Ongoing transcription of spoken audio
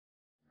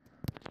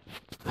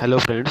Hello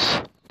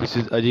friends, this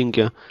is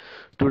AJinkya.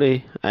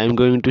 Today I am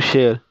going to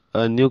share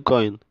a new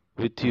coin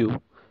with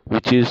you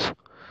which is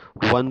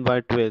 1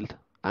 by 12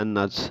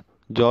 Anna's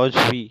George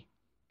V.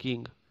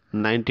 King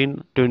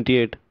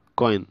 1928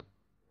 coin.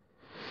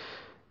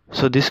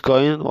 So this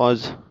coin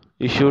was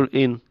issued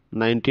in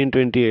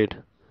 1928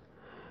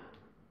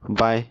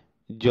 by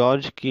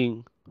George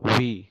King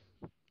V.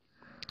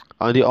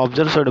 On the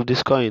obverse side of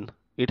this coin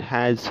it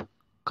has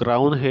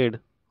crown head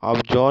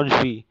of George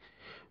V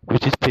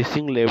which is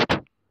facing left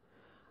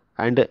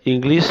and the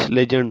English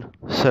legend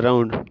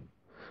surround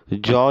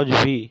George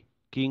V.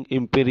 King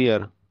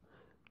Imperial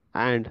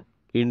and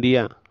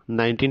India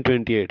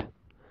 1928.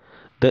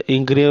 The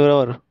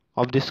engraver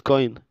of this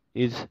coin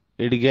is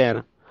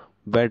Edgar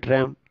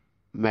Bertram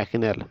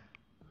Mackennal,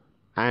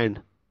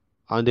 and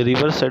on the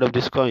reverse side of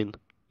this coin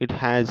it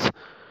has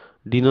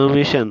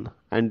denomination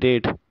and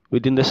date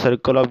within the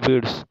circle of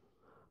beads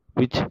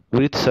which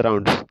wreath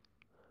surrounds.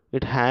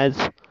 It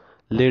has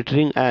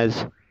lettering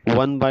as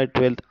 1 by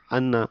 12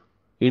 Anna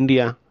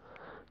India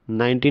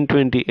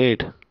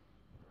 1928.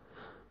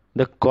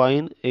 The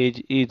coin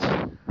edge is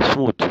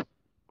smooth.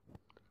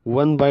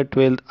 1 by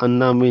 12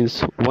 Anna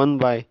means 1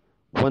 by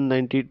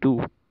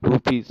 192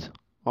 rupees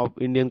of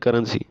Indian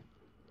currency.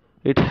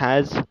 It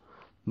has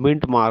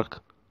mint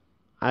mark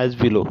as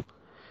below.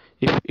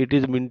 If it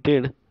is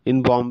minted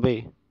in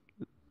Bombay,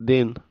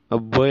 then a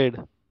bead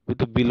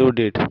with a below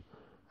date.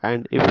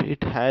 And if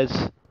it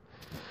has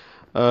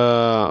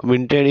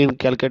minted in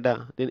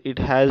Calcutta, then it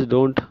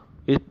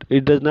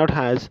does not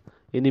has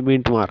any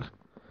mint mark.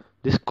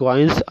 This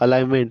coin's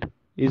alignment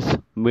is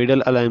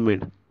medal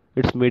alignment.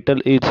 Its metal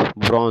is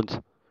bronze.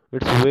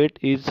 Its weight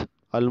is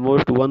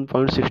almost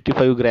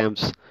 1.65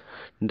 grams.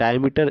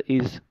 Diameter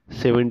is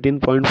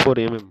 17.4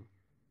 mm.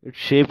 Its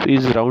shape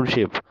is round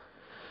shape.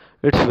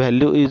 Its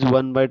value is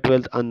 1 by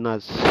 12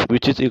 annas,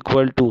 which is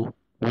equal to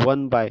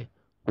 1 by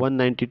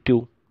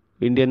 192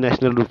 Indian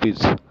national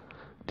rupees.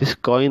 This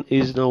coin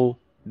is now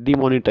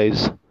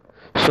demonetized.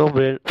 So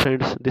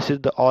friends, this is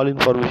the all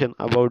information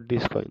about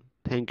this coin.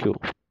 Thank you.